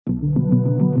I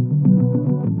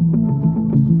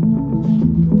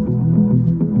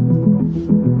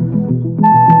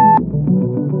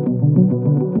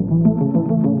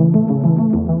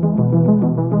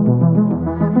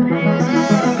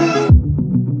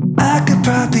could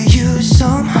probably use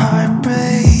some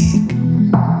heartbreak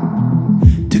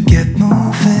to get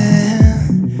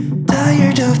moving.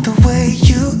 Tired of the way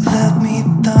you let me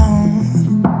down.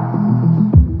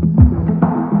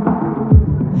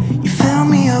 You fill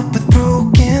me up with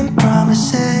broken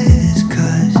promises,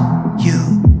 'cause you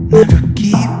never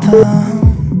keep them.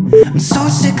 I'm so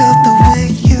sick of the way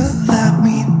you let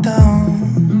me down.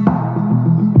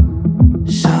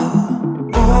 So,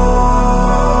 oh,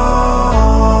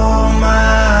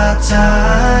 my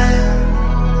time.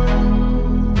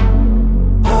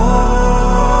 Oh,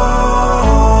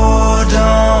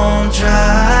 don't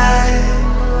try.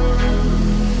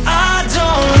 I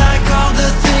don't like all the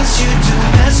things you do,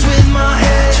 mess with my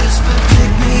head. Just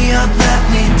pick me up, let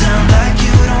me down like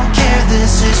you don't care.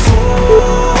 This is for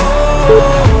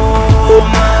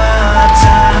my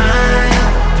time.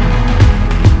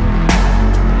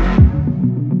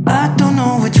 I don't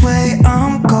know which way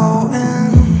I'm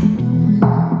going.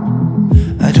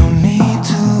 I don't need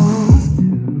to,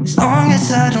 as long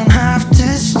as I don't have to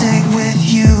stay with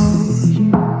you.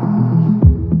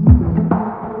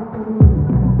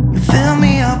 You fill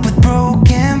me up with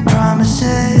broken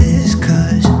promises,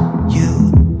 'cause you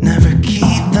never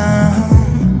keep them.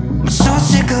 I'm so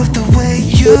sick of the way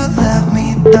you let me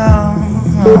down.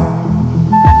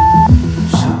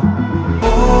 So, oh,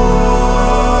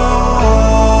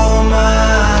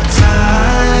 my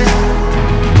time.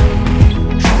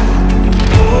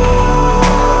 Oh,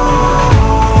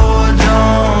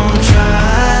 don't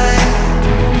try.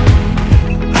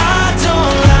 I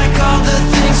don't like all the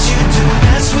things you do,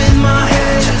 mess with my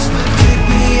head. Just pick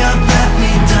me up, let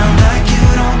me down like you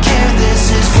don't care. This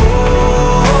is for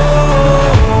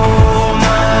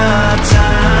my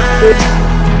time.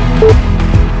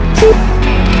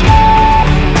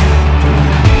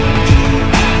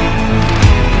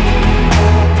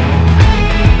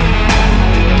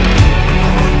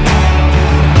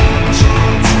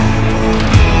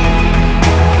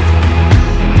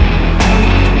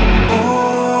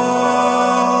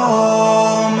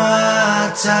 Oh,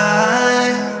 my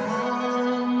time.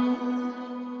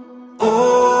 Oh,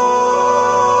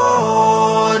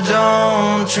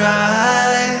 don't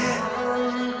try.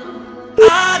 I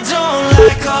don't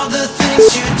like all the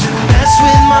things you do, mess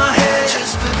with my head.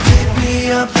 Just pick me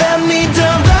up, let me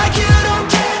down like you don't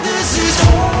care. This is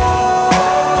all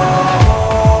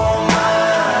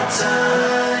my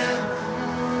time.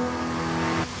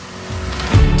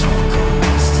 Don't go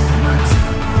wasting my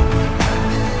time.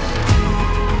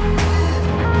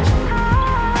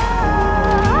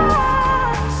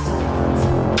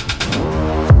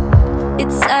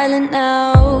 It's silent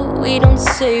now, we don't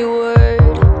say a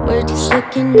word. We're just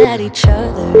looking at each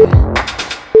other.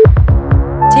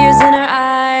 Tears in our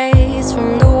eyes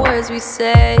from the words we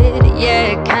said.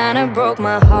 Yeah, it kinda broke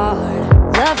my heart.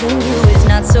 Loving you is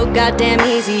not so goddamn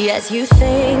easy as you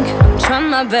think. I'm trying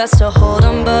my best to hold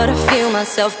on, but I feel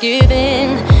myself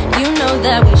giving. You know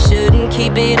that we shouldn't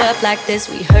keep it up like this.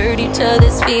 We hurt each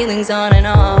other's feelings on and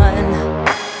on.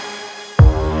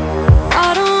 I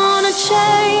don't wanna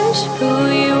change who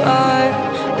you are.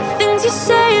 The things you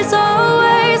say is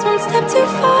always one step too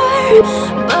far.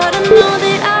 But I know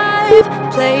that I've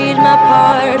played my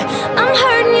part. I'm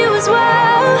hurting you as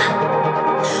well.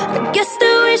 I guess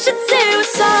that we should say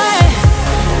we're sorry.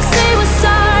 Say we're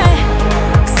sorry.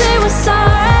 Say we're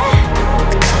sorry.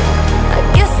 I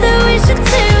guess that we should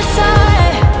say we're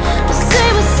sorry. Say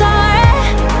we're sorry.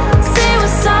 Say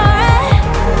we're sorry.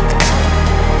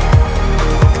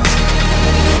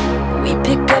 We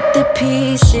pick up the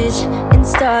pieces and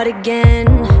start again.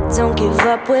 Don't give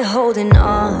up, we're holding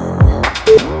on.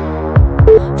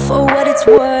 For what it's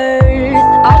worth,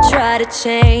 I'll try to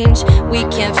change. We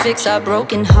can't fix our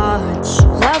broken hearts.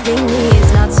 Loving me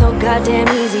is not so goddamn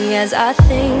easy as I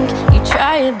think. You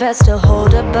try your best to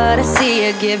hold up, but I see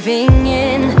you giving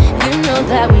in. You know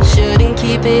that we shouldn't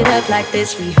keep it up like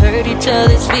this. We hurt each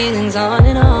other's feelings on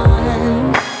and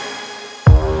on.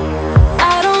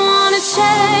 I don't wanna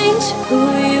change who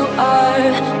you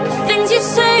are. The things you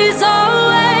say is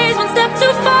always one step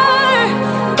too far.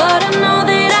 But I know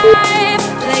that I've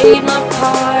played my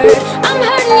part. I'm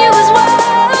hurting you as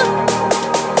well.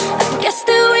 I guess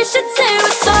that we should say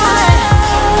we're sorry.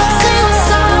 Say we're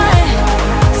sorry.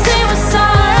 Say we're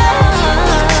sorry.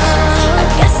 I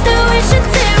guess that we should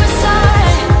say we're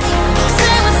sorry.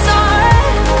 Say we're sorry.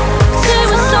 Say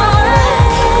we're sorry.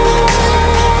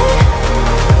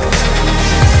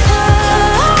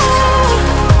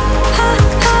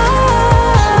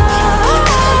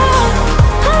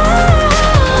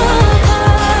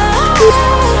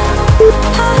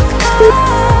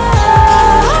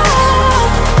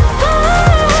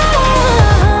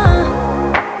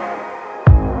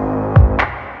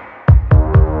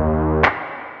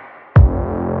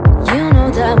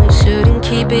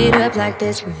 up like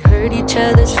this. We hurt each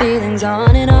other's feelings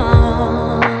on and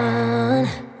on.